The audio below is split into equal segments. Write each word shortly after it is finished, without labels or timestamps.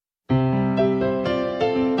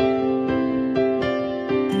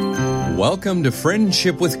Welcome to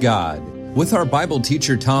Friendship with God with our Bible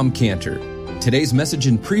teacher, Tom Cantor. Today's message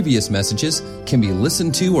and previous messages can be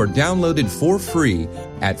listened to or downloaded for free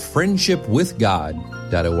at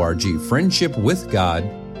friendshipwithgod.org,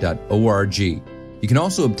 friendshipwithgod.org. You can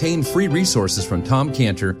also obtain free resources from Tom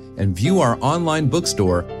Cantor and view our online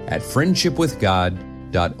bookstore at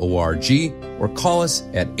friendshipwithgod.org or call us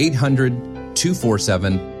at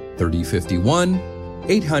 800-247-3051,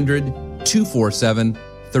 800-247-3051.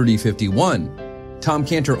 Tom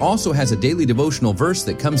Cantor also has a daily devotional verse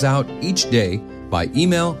that comes out each day by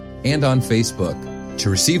email and on Facebook. To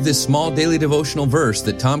receive this small daily devotional verse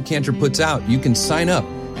that Tom Cantor puts out, you can sign up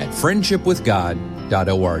at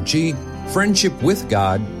friendshipwithgod.org,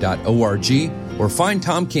 friendshipwithgod.org, or find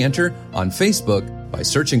Tom Cantor on Facebook by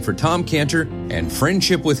searching for Tom Cantor and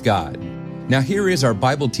Friendship with God. Now here is our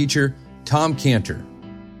Bible teacher, Tom Cantor.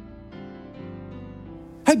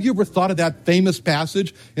 Have you ever thought of that famous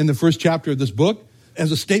passage in the first chapter of this book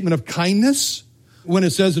as a statement of kindness? When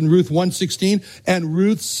it says in Ruth 1:16, and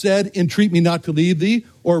Ruth said, entreat me not to leave thee,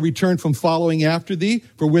 or return from following after thee.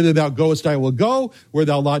 For whither thou goest I will go, where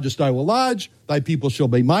thou lodgest I will lodge. Thy people shall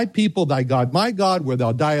be my people, thy God my God. Where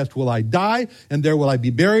thou diest will I die, and there will I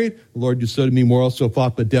be buried. The Lord, you said to me, more also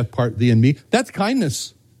thought, but death part thee and me. That's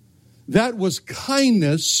kindness. That was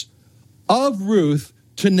kindness of Ruth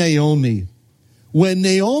to Naomi. When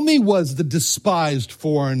Naomi was the despised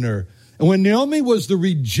foreigner, and when Naomi was the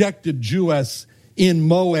rejected Jewess in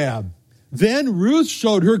Moab, then Ruth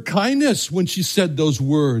showed her kindness when she said those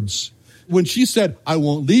words. When she said, I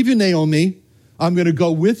won't leave you, Naomi. I'm going to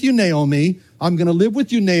go with you, Naomi. I'm going to live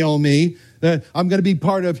with you, Naomi. I'm going to be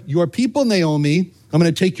part of your people, Naomi. I'm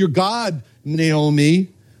going to take your God, Naomi.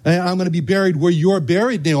 And I'm going to be buried where you're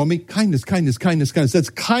buried, Naomi. Kindness, kindness, kindness, kindness. That's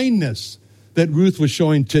kindness that Ruth was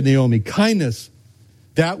showing to Naomi. Kindness.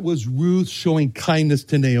 That was Ruth showing kindness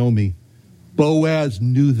to Naomi. Boaz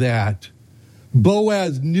knew that.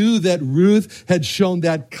 Boaz knew that Ruth had shown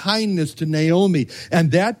that kindness to Naomi.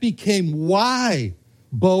 And that became why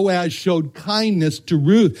Boaz showed kindness to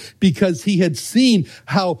Ruth, because he had seen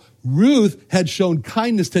how Ruth had shown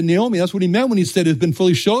kindness to Naomi. That's what he meant when he said, it's been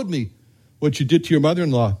fully showed me what you did to your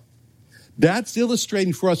mother-in-law. That's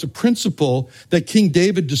illustrating for us a principle that King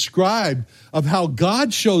David described of how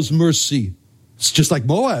God shows mercy. It's just like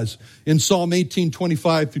Boaz in Psalm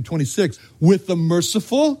 18:25-26. With the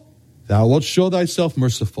merciful, thou wilt show thyself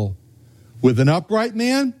merciful. With an upright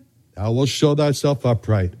man, thou wilt show thyself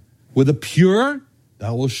upright. With a pure,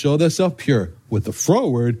 thou wilt show thyself pure. With the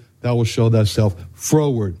froward, thou wilt show thyself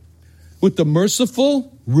froward. With the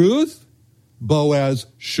merciful, Ruth, Boaz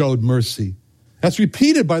showed mercy. That's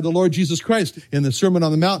repeated by the Lord Jesus Christ in the Sermon on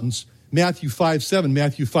the Mountains, Matthew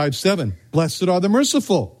 5:7. Blessed are the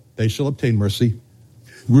merciful, they shall obtain mercy.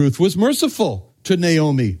 Ruth was merciful to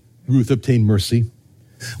Naomi. Ruth obtained mercy.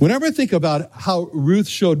 Whenever I think about how Ruth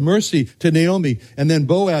showed mercy to Naomi and then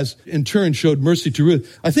Boaz in turn showed mercy to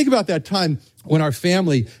Ruth, I think about that time when our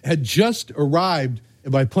family had just arrived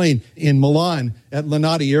by plane in Milan at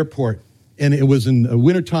Linate Airport. And it was in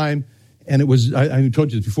wintertime, and it was, I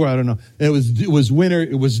told you this before, I don't know. It was winter,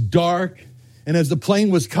 it was dark, and as the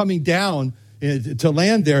plane was coming down to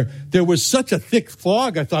land there was such a thick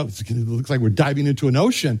fog, I thought, it looks like we're diving into an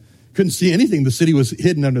ocean. Couldn't see anything. The city was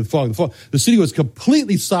hidden under the fog. The city was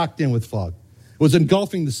completely socked in with fog. It was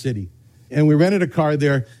engulfing the city. And we rented a car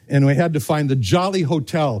there, and we had to find the Jolly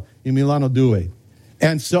Hotel in Milano Due.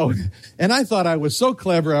 And I thought I was so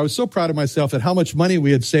clever. I was so proud of myself at how much money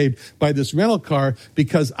we had saved by this rental car,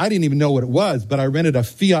 because I didn't even know what it was, but I rented a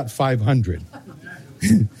Fiat 500.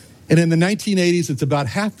 And in the 1980s, it's about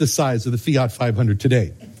half the size of the Fiat 500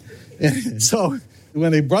 today. And so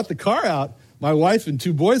when they brought the car out, my wife and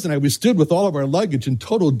two boys and I, we stood with all of our luggage in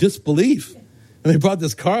total disbelief. And they brought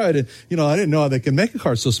this car out, and, I didn't know how they could make a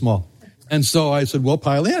car so small. And so I said, well,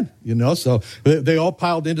 pile in, So they all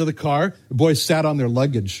piled into the car. The boys sat on their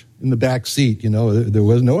luggage in the back seat, There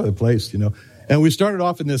was no other place, And we started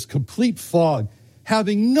off in this complete fog,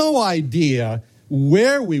 having no idea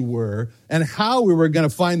where we were and how we were going to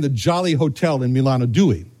find the Jolly Hotel in Milano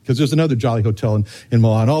Due. Because there's another Jolly Hotel in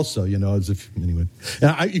Milan also, anyway.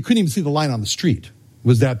 And you couldn't even see the line on the street. It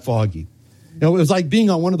was that foggy. It was like being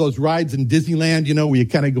on one of those rides in Disneyland, where you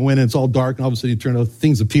kind of go in and it's all dark, and all of a sudden you turn out,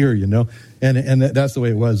 things appear, And that's the way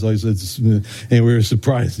it was. And we were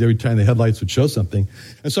surprised every time the headlights would show something.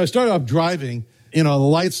 And so I started off driving, the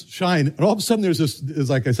lights shine, and all of a sudden there's this,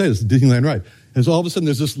 like I said, it's a Disneyland ride. And so all of a sudden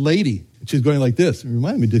there's this lady, and she's going like this. It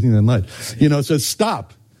reminded me of Disneyland Light. It says,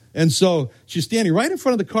 stop. And so she's standing right in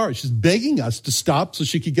front of the car. She's begging us to stop so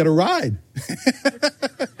she could get a ride.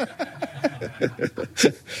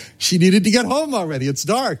 she needed to get home already. It's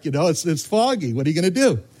dark, it's foggy. What are you going to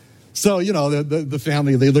do? So, the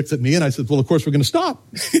family, they looked at me and I said, well, of course we're going to stop.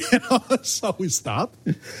 So we stopped.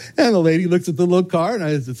 And the lady looked at the little car and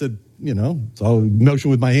I said, it's all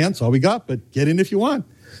motion with my hands, all we got, but get in if you want.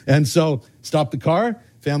 And so stopped the car.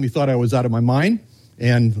 Family thought I was out of my mind.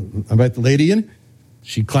 And I invite the lady in.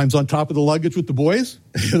 She climbs on top of the luggage with the boys.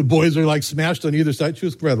 The boys are like smashed on either side. She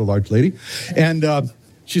was a rather large lady. And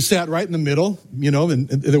she sat right in the middle, and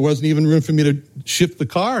there wasn't even room for me to shift the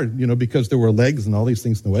car, because there were legs and all these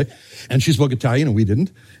things in the way. And she spoke Italian and we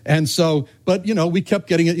didn't. And so, but, we kept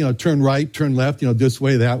getting it, turn right, turn left, this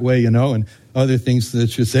way, that way, and other things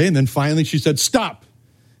that she'd say. And then finally she said, stop.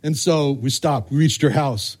 And so we stopped. We reached her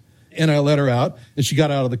house and I let her out and she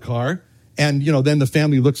got out of the car. And, then the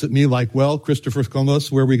family looks at me like, well, Christopher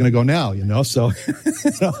Columbus, where are we going to go now? So,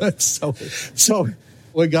 so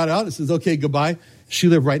we got out and says, okay, goodbye. She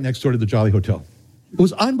lived right next door to the Jolly Hotel. It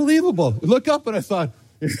was unbelievable. I look up and I thought,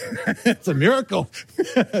 it's a miracle.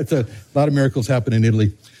 A lot of miracles happen in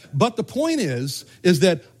Italy. But the point is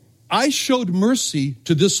that I showed mercy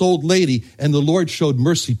to this old lady and the Lord showed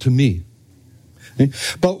mercy to me.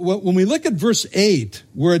 But when we look at verse 8,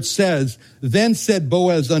 where it says, then said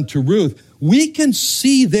Boaz unto Ruth, we can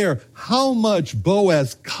see there how much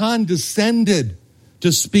Boaz condescended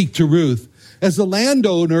to speak to Ruth. As a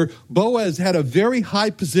landowner, Boaz had a very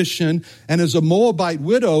high position, and as a Moabite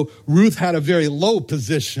widow, Ruth had a very low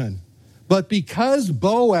position. But because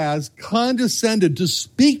Boaz condescended to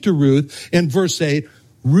speak to Ruth in verse 8,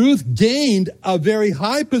 Ruth gained a very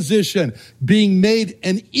high position, being made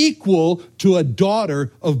an equal to a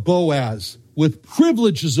daughter of Boaz, with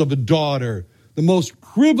privileges of a daughter, the most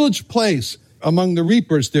privileged place among the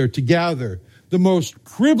reapers there to gather, the most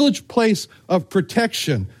privileged place of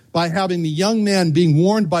protection, by having the young man being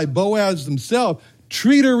warned by Boaz himself,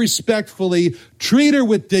 treat her respectfully, treat her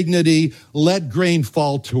with dignity, let grain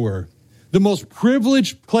fall to her. The most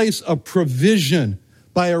privileged place of provision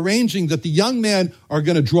by arranging that the young men are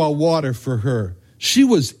going to draw water for her. She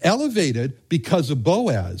was elevated because of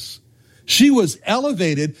Boaz. She was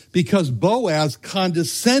elevated because Boaz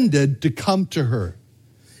condescended to come to her.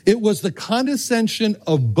 It was the condescension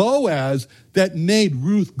of Boaz that made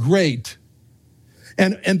Ruth great.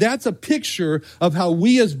 And that's a picture of how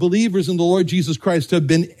we as believers in the Lord Jesus Christ have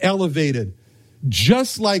been elevated.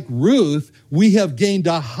 Just like Ruth, we have gained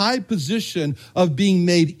a high position of being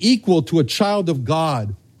made equal to a child of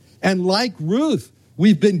God. And like Ruth,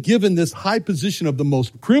 we've been given this high position of the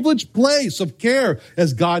most privileged place of care,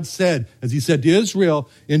 as God said, as he said to Israel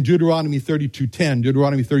in Deuteronomy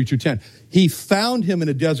 32:10. He found him in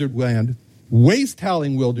a desert land,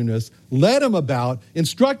 waste-howling wilderness, led him about,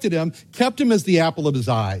 instructed him, kept him as the apple of his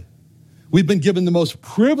eye. We've been given the most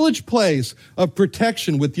privileged place of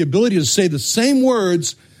protection with the ability to say the same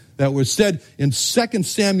words that were said in 2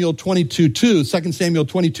 Samuel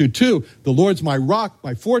 22:2, the Lord's my rock,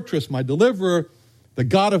 my fortress, my deliverer, the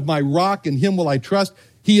God of my rock, in him will I trust.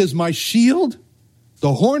 He is my shield,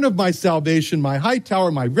 the horn of my salvation, my high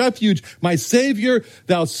tower, my refuge, my Savior.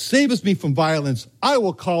 Thou savest me from violence. I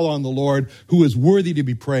will call on the Lord, who is worthy to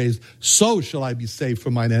be praised. So shall I be saved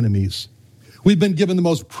from mine enemies. We've been given the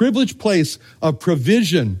most privileged place of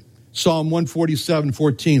provision. Psalm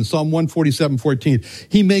 147:14.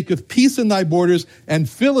 He maketh peace in thy borders and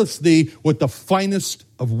filleth thee with the finest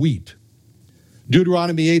of wheat.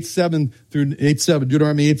 Deuteronomy 8:7.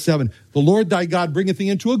 The Lord thy God bringeth thee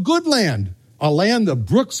into a good land, a land of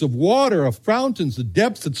brooks of water, of fountains, the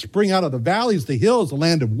depths that spring out of the valleys, the hills, a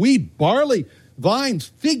land of wheat, barley,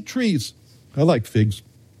 vines, fig trees. I like figs.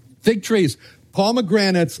 Fig trees,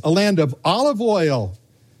 pomegranates, a land of olive oil,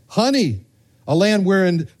 honey, a land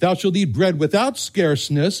wherein thou shalt eat bread without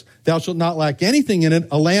scarceness, thou shalt not lack anything in it,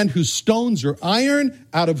 a land whose stones are iron,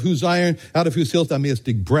 out of whose hills thou mayest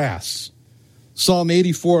dig brass. Psalm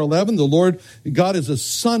 84:11, the Lord God is a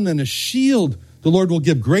sun and a shield. The Lord will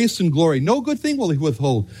give grace and glory. No good thing will he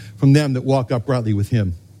withhold from them that walk uprightly with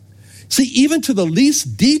him. See, even to the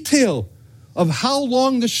least detail of how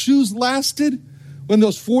long the shoes lasted, when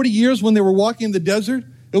those 40 years when they were walking in the desert,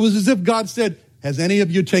 it was as if God said, has any of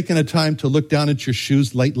you taken a time to look down at your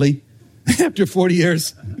shoes lately after 40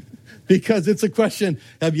 years? Because it's a question,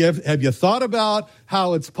 have you thought about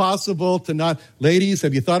how it's possible to not, ladies,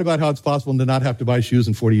 have you thought about how it's possible to not have to buy shoes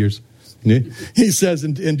in 40 years? He says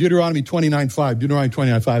in Deuteronomy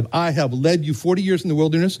 29:5, I have led you 40 years in the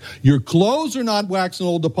wilderness. Your clothes are not waxen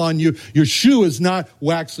old upon you. Your shoe is not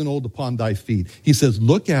waxen old upon thy feet. He says,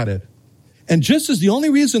 look at it. And just as the only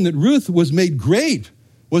reason that Ruth was made great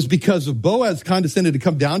was because of Boaz condescended to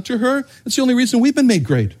come down to her, that's the only reason we've been made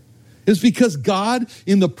great. is because God,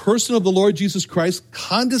 in the person of the Lord Jesus Christ,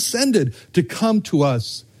 condescended to come to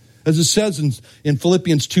us. As it says in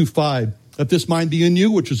Philippians 2:5, let this mind be in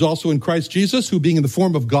you, which is also in Christ Jesus, who being in the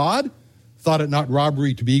form of God, thought it not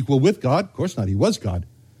robbery to be equal with God. Of course not, he was God.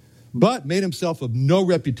 But made himself of no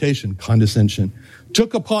reputation, condescension.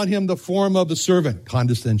 Took upon him the form of a servant,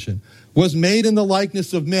 condescension. Was made in the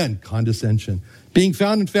likeness of men, condescension. Being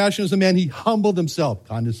found in fashion as a man, he humbled himself,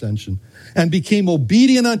 condescension. And became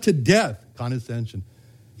obedient unto death, condescension.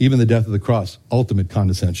 Even the death of the cross, ultimate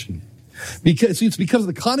condescension. It's because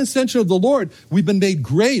of the condescension of the Lord, we've been made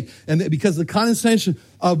great. And because of the condescension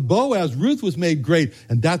of Boaz, Ruth was made great.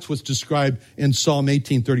 And that's what's described in Psalm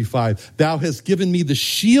 18:35. Thou hast given me the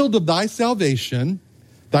shield of thy salvation.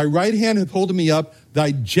 Thy right hand hath holden me up.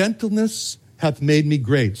 Thy gentleness hath made me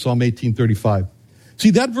great. Psalm 18:35.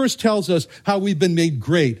 See, that verse tells us how we've been made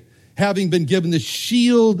great, having been given the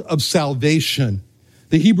shield of salvation.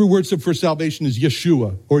 The Hebrew word for salvation is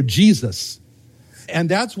Yeshua, or Jesus. And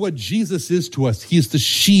that's what Jesus is to us. He is the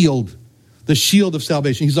shield of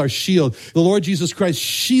salvation. He's our shield. The Lord Jesus Christ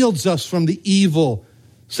shields us from the evil.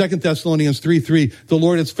 2 Thessalonians 3:3, the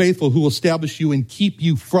Lord is faithful, who will establish you and keep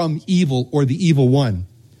you from evil, or the evil one.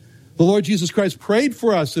 The Lord Jesus Christ prayed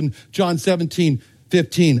for us in John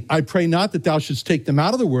 17:15. I pray not that thou shouldst take them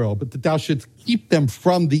out of the world, but that thou shouldst keep them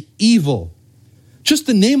from the evil. Just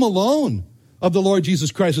the name alone of the Lord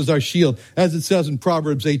Jesus Christ is our shield, as it says in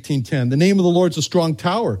Proverbs 18:10. The name of the Lord is a strong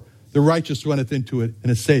tower. The righteous runneth into it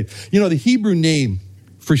and is saved. You know, the Hebrew name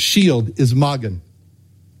for shield is Magen.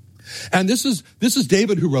 And this is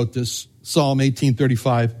David who wrote this, Psalm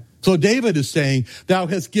 18:35. So David is saying, thou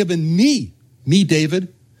hast given me,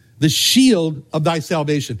 David, the shield of thy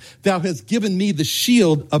salvation. Thou hast given me the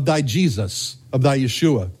shield of thy Jesus, of thy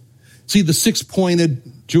Yeshua. See the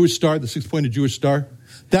six-pointed Jewish star,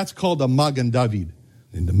 that's called the Magen David.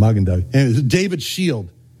 And it's David's shield.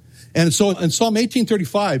 And so in Psalm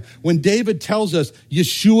 18:35, when David tells us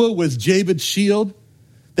Yeshua was David's shield,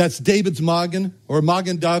 that's David's Magen, or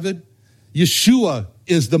Magen David. Yeshua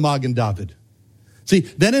is the Magen David. See,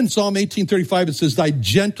 then in Psalm 18:35, it says, thy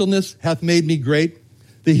gentleness hath made me great.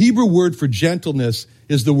 The Hebrew word for gentleness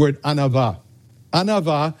is the word anavah.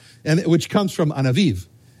 Anavah, which comes from anaviv.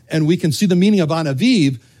 And we can see the meaning of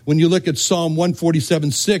anaviv when you look at Psalm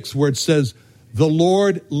 147:6, where it says, the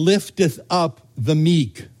Lord lifteth up the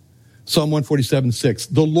meek. Psalm 147:6.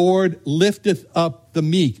 The Lord lifteth up the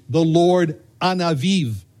meek. The Lord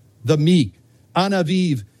anaviv, the meek.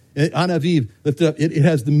 Anaviv, lift up. It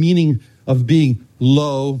has the meaning of being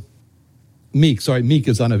low. Meek is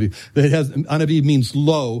anaviv. But anaviv means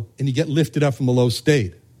low, and you get lifted up from a low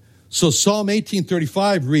state. So Psalm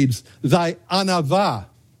 18:35 reads, thy anavah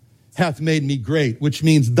hath made me great, which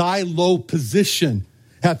means thy low position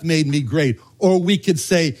hath made me great. Or we could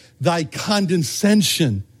say, thy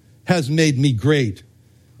condescension has made me great.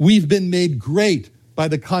 We've been made great by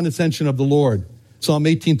the condescension of the Lord. Psalm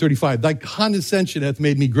 18:35, thy condescension hath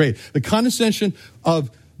made me great. The condescension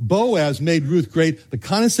of Boaz made Ruth great. The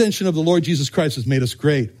condescension of the Lord Jesus Christ has made us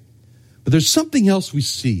great. But there's something else we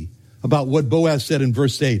see about what Boaz said in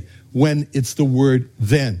verse 8 when it's the word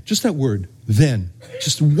then. Just that word, then.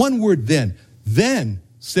 Just one word, then. Then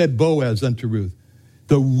said Boaz unto Ruth.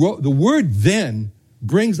 The word then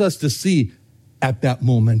brings us to see at that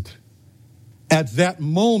moment. At that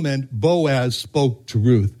moment, Boaz spoke to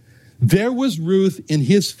Ruth. There was Ruth in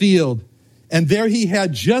his field, and there he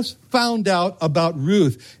had just found out about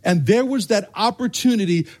Ruth. And there was that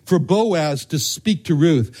opportunity for Boaz to speak to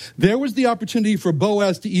Ruth. There was the opportunity for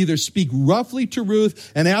Boaz to either speak roughly to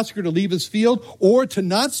Ruth and ask her to leave his field, or to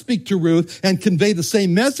not speak to Ruth and convey the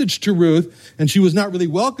same message to Ruth, and she was not really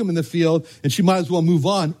welcome in the field, and she might as well move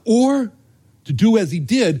on, or to do as he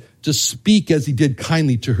did, to speak as he did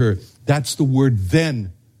kindly to her. That's the word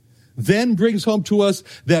then. Then brings home to us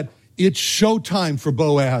that it's showtime for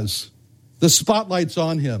Boaz. The spotlight's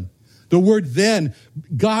on him. The word then,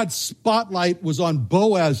 God's spotlight was on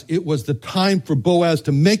Boaz. It was the time for Boaz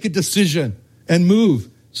to make a decision and move.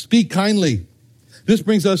 Speak kindly. This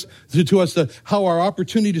brings us to how our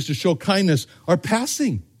opportunities to show kindness are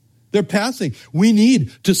passing. They're passing. We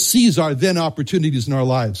need to seize our then opportunities in our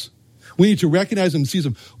lives. We need to recognize them and seize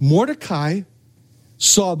them. Mordecai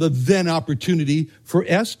saw the then opportunity for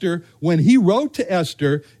Esther when he wrote to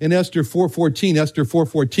Esther in Esther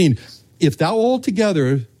 4:14, if thou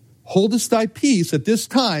altogether holdest thy peace at this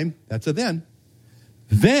time, that's a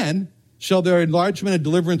then shall their enlargement and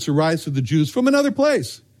deliverance arise to the Jews from another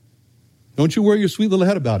place. Don't you worry your sweet little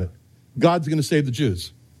head about it. God's going to save the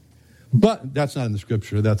Jews. But that's not in the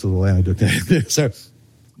scripture. That's a little anecdote.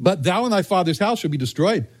 But thou and thy father's house shall be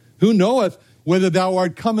destroyed. Who knoweth whether thou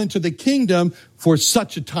art come into the kingdom for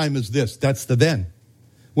such a time as this. That's the then.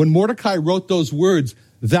 When Mordecai wrote those words,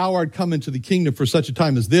 thou art come into the kingdom for such a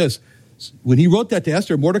time as this, when he wrote that to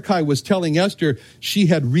Esther, Mordecai was telling Esther she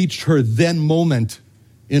had reached her then moment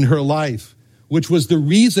in her life, which was the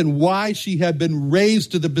reason why she had been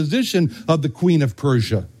raised to the position of the Queen of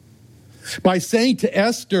Persia. By saying to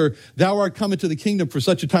Esther, thou art come into the kingdom for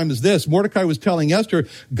such a time as this, Mordecai was telling Esther,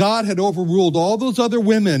 God had overruled all those other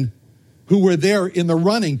women who were there in the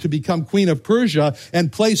running to become Queen of Persia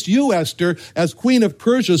and placed you, Esther, as Queen of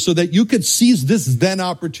Persia so that you could seize this then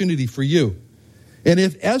opportunity for you. And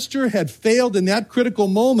if Esther had failed in that critical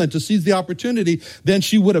moment to seize the opportunity, then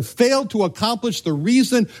she would have failed to accomplish the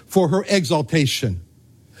reason for her exaltation.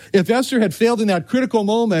 If Esther had failed in that critical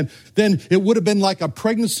moment, then it would have been like a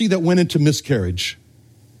pregnancy that went into miscarriage.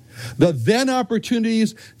 The then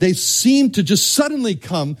opportunities, they seem to just suddenly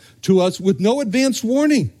come to us with no advance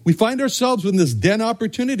warning. We find ourselves in this then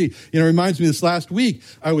opportunity. It reminds me this last week,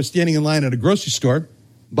 I was standing in line at a grocery store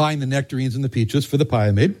buying the nectarines and the peaches for the pie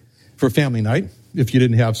I made for family night. If you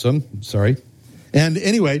didn't have some, sorry. And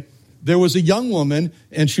anyway, there was a young woman,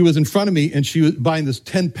 and she was in front of me, and she was buying this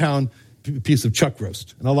 10-pound piece of chuck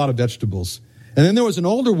roast and a lot of vegetables. And then there was an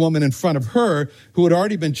older woman in front of her who had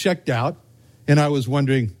already been checked out, and I was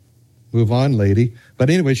wondering, move on, lady. But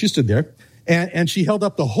anyway, she stood there, and she held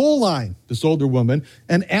up the whole line, this older woman,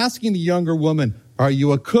 and asking the younger woman, are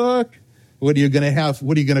you a cook? What are you going to have?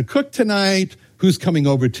 What are you going to cook tonight? Who's coming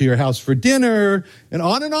over to your house for dinner? And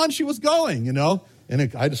on she was going,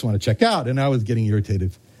 And I just want to check out, and I was getting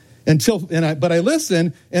irritated. But I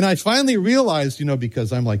listened, and I finally realized,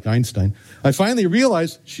 because I'm like Einstein, I finally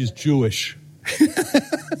realized she's Jewish.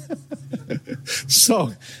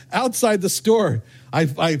 So outside the store, I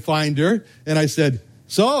find her, and I said,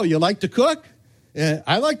 so you like to cook?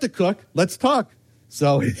 I like to cook. Let's talk.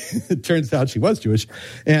 So it turns out she was Jewish.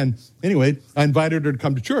 And anyway, I invited her to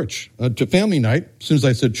come to church, to family night. As soon as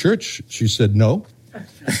I said church, she said no.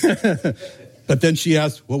 But then she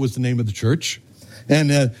asked, what was the name of the church?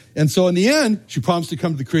 And so in the end, she promised to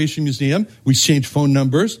come to the Creation Museum. We exchanged phone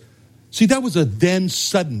numbers. See, that was a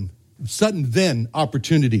sudden then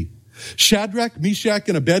opportunity. Shadrach, Meshach,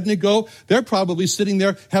 and Abednego, they're probably sitting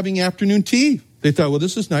there having afternoon tea. They thought, well,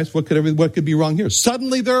 this is nice. What could be wrong here?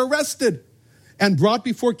 Suddenly they're arrested and brought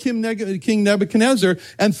before King Nebuchadnezzar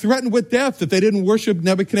and threatened with death if they didn't worship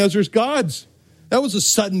Nebuchadnezzar's gods. That was a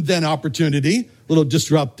sudden then opportunity, a little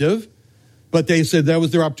disruptive. But they said that was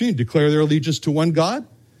their opportunity to declare their allegiance to one God.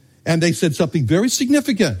 And they said something very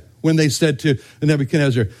significant when they said to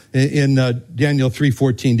Nebuchadnezzar in Daniel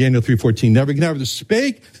 3:14, Nebuchadnezzar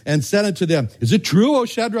spake and said unto them, is it true, O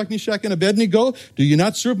Shadrach, Meshach, and Abednego? Do you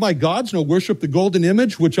not serve my gods, nor worship the golden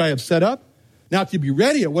image which I have set up? Now, if you be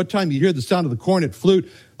ready at what time you hear the sound of the cornet, flute,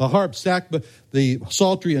 the harp, sackbut, the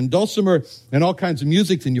psaltery, and dulcimer, and all kinds of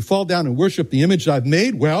music, and you fall down and worship the image I've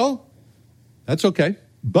made, well, that's okay.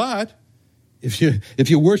 But if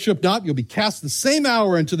you worship not, you'll be cast the same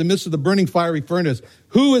hour into the midst of the burning fiery furnace.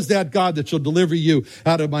 Who is that God that shall deliver you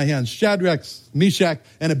out of my hands? Shadrach, Meshach,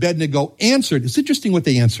 and Abednego answered. It's interesting what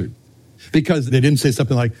they answered, because they didn't say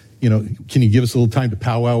something like, can you give us a little time to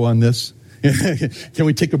powwow on this? Can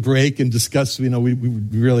we take a break and discuss, we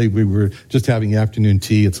were just having afternoon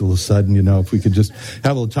tea. It's a little sudden, if we could just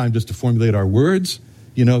have a little time just to formulate our words.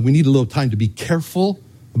 We need a little time to be careful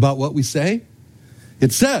about what we say.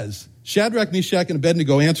 It says, Shadrach, Meshach, and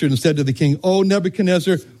Abednego answered and said to the king, O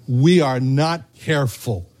Nebuchadnezzar, we are not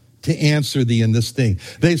careful to answer thee in this thing.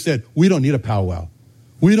 They said, we don't need a powwow.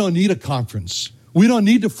 We don't need a conference. We don't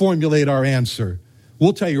need to formulate our answer.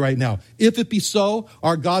 We'll tell you right now, if it be so,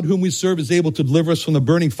 our God whom we serve is able to deliver us from the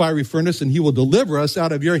burning fiery furnace, and he will deliver us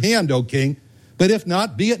out of your hand, O king. But if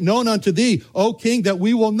not, be it known unto thee, O king, that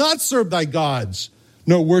we will not serve thy gods,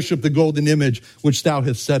 nor worship the golden image which thou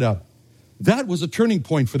hast set up. That was a turning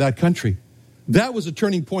point for that country. That was a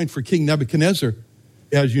turning point for King Nebuchadnezzar,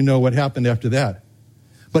 as you know what happened after that.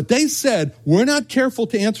 But they said, we're not careful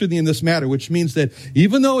to answer thee in this matter, which means that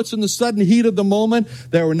even though it's in the sudden heat of the moment,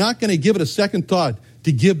 that we're not going to give it a second thought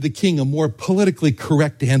to give the king a more politically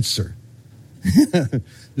correct answer.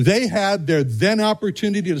 They had their then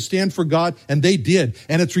opportunity to stand for God, and they did.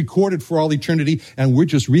 And it's recorded for all eternity, and we're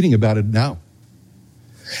just reading about it now.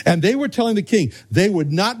 And they were telling the king they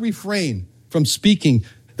would not refrain from speaking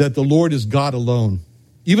that the Lord is God alone,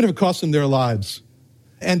 even if it cost them their lives.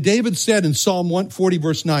 And David said in Psalm 140,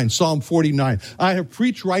 verse 9, Psalm 49, I have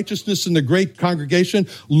preached righteousness in the great congregation.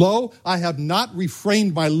 Lo, I have not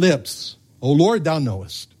refrained my lips. O Lord, thou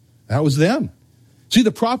knowest. That was them. See,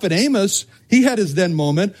 the prophet Amos, he had his then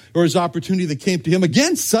moment, or his opportunity that came to him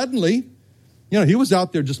again suddenly. He was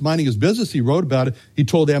out there just minding his business. He wrote about it. He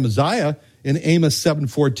told Amaziah in Amos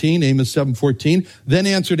 7:14, then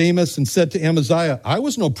answered Amos and said to Amaziah, I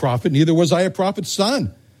was no prophet, neither was I a prophet's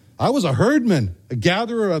son. I was a herdman, a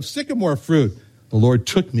gatherer of sycamore fruit. The Lord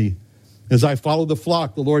took me. As I followed the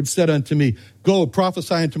flock, the Lord said unto me, Go,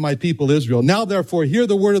 prophesy unto my people Israel. Now therefore hear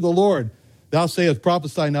the word of the Lord. Thou sayest,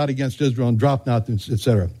 prophesy not against Israel, and drop not,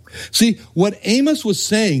 etc. See, what Amos was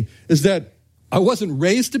saying is that I wasn't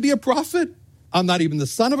raised to be a prophet. I'm not even the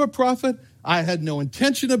son of a prophet. I had no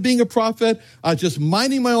intention of being a prophet. I was just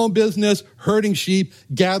minding my own business, herding sheep,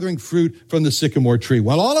 gathering fruit from the sycamore tree.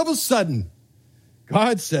 Well, all of a sudden,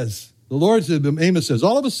 God says, Amos says,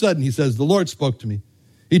 all of a sudden, he says, the Lord spoke to me.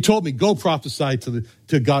 He told me, go prophesy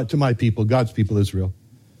to my people, God's people, Israel.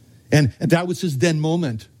 And that was his then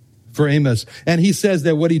moment for Amos. And he says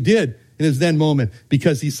that what he did in his then moment,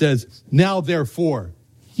 because he says, now therefore,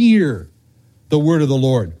 hear the word of the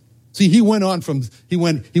Lord. See, he went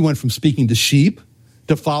from speaking to sheep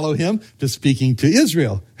to follow him to speaking to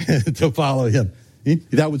Israel to follow him.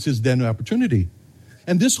 That was his then opportunity.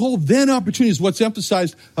 And this whole then opportunity is what's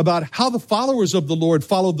emphasized about how the followers of the Lord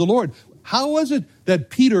followed the Lord. How was it that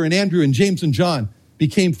Peter and Andrew and James and John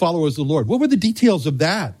became followers of the Lord? What were the details of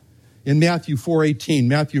that? In Matthew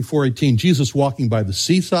 4:18, Jesus walking by the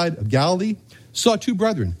seaside of Galilee saw two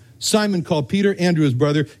brethren, Simon called Peter, Andrew his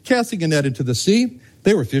brother, casting a net into the sea.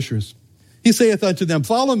 They were fishers. He saith unto them,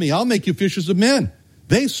 Follow me, I'll make you fishers of men.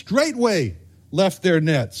 They straightway left their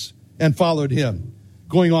nets and followed him.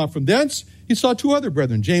 Going on from thence, he saw two other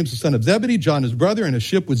brethren, James the son of Zebedee, John his brother, in a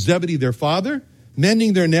ship with Zebedee their father,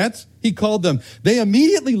 mending their nets. He called them. They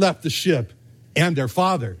immediately left the ship and their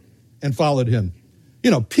father and followed him.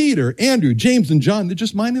 Peter, Andrew, James, and John, they're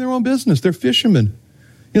just minding their own business. They're fishermen.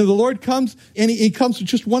 The Lord comes, and he comes with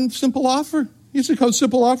just one simple offer. It's a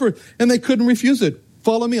simple offer, and they couldn't refuse it.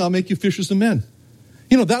 Follow me, I'll make you fishers of men.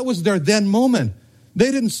 That was their then moment. They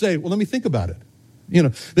didn't say, well, let me think about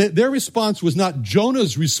it. Their response was not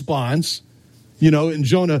Jonah's response. In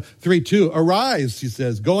Jonah 3:2, arise, he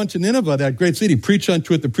says, go unto Nineveh, that great city, preach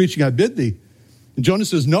unto it the preaching I bid thee. And Jonah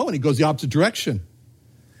says no, and he goes the opposite direction.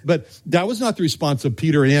 But that was not the response of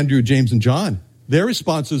Peter, Andrew, James, and John. Their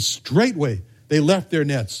response is straightway. They left their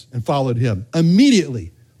nets and followed him.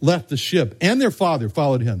 Immediately left the ship, and their father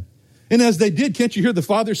followed him. And as they did, can't you hear the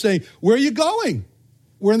father saying, where are you going?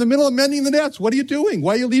 We're in the middle of mending the nets. What are you doing?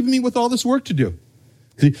 Why are you leaving me with all this work to do?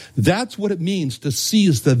 See, that's what it means to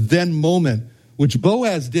seize the then moment, which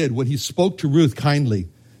Boaz did when he spoke to Ruth kindly.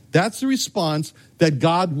 That's the response that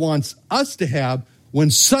God wants us to have when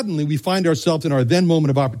suddenly we find ourselves in our then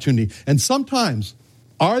moment of opportunity. And sometimes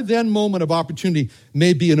our then moment of opportunity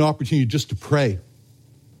may be an opportunity just to pray,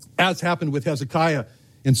 as happened with Hezekiah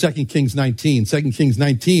in 2 Kings 19. 2 Kings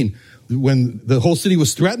 19, when the whole city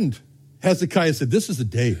was threatened, Hezekiah said, this is the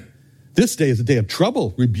day. This day is a day of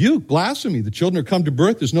trouble, rebuke, blasphemy. The children are come to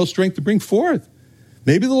birth. There's no strength to bring forth.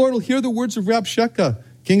 Maybe the Lord will hear the words of Rabshakeh,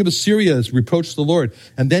 king of Assyria, has reproached the Lord.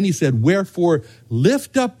 And then he said, wherefore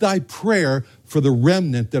lift up thy prayer for the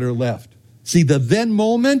remnant that are left. See, the then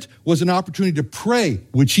moment was an opportunity to pray,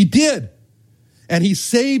 which he did. And he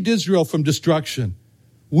saved Israel from destruction.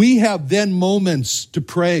 We have then moments to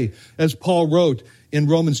pray, as Paul wrote in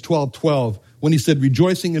Romans 12:12, when he said,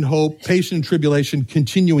 rejoicing in hope, patient in tribulation,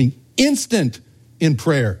 continuing instant in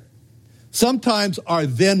prayer. Sometimes our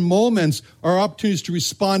then moments are opportunities to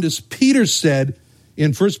respond, as Peter said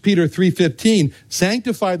in 1 Peter 3:15,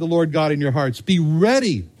 sanctify the Lord God in your hearts. Be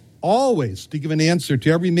ready always to give an answer to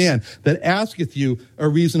every man that asketh you a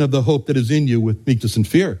reason of the hope that is in you with meekness and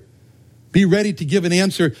fear. Be ready to give an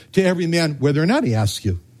answer to every man, whether or not he asks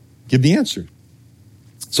you. Give the answer.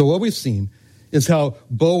 So what we've seen is how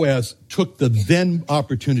Boaz took the then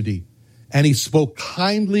opportunity and he spoke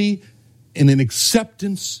kindly in an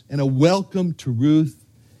acceptance and a welcome to Ruth,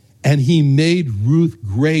 and he made Ruth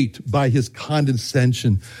great by his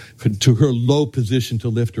condescension to her low position to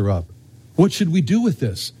lift her up. What should we do with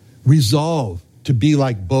this? Resolve to be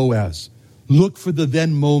like Boaz. Look for the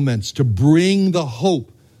then moments to bring the hope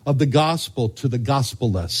of the gospel to the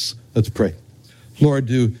gospelless. Let's pray. Lord,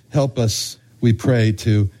 do help us, we pray,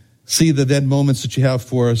 to see the then moments that you have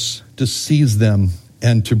for us, to seize them,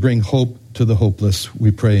 and to bring hope to the hopeless.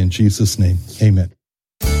 We pray in Jesus' name. Amen.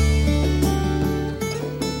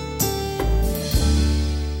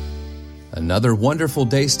 Another wonderful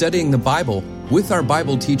day studying the Bible with our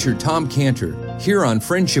Bible teacher, Tom Cantor, here on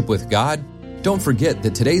Friendship with God. Don't forget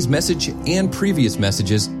that today's message and previous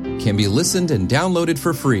messages can be listened and downloaded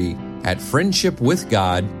for free at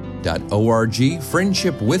friendshipwithgod.org,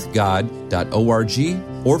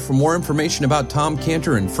 friendshipwithgod.org, or for more information about Tom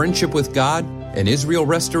Cantor and Friendship with God, and Israel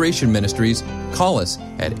Restoration Ministries, call us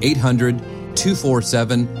at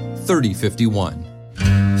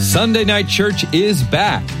 800-247-3051. Sunday Night Church is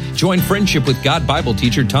back. Join Friendship with God Bible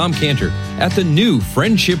teacher Tom Cantor at the new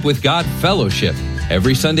Friendship with God Fellowship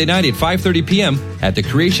every Sunday night at 5:30 p.m. at the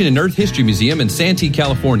Creation and Earth History Museum in Santee,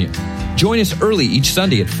 California. Join us early each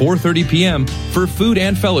Sunday at 4:30 p.m. for food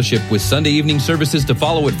and fellowship with Sunday evening services to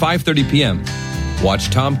follow at 5:30 p.m. Watch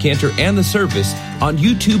Tom Cantor and the service on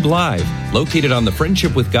YouTube Live, located on the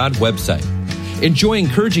Friendship with God website. Enjoy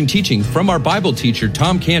encouraging teaching from our Bible teacher,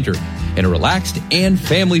 Tom Cantor, in a relaxed and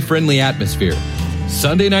family-friendly atmosphere.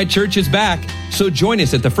 Sunday Night Church is back, so join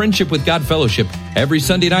us at the Friendship with God Fellowship every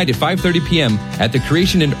Sunday night at 5:30 p.m. at the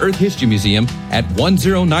Creation and Earth History Museum at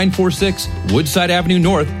 10946 Woodside Avenue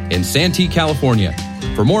North in Santee, California.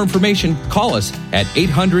 For more information, call us at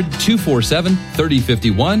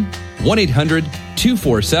 800-247-3051,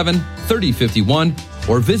 1-800-247-3051,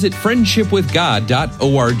 or visit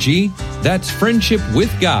friendshipwithgod.org. That's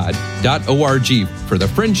friendshipwithgod.org for the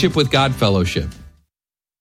Friendship with God Fellowship.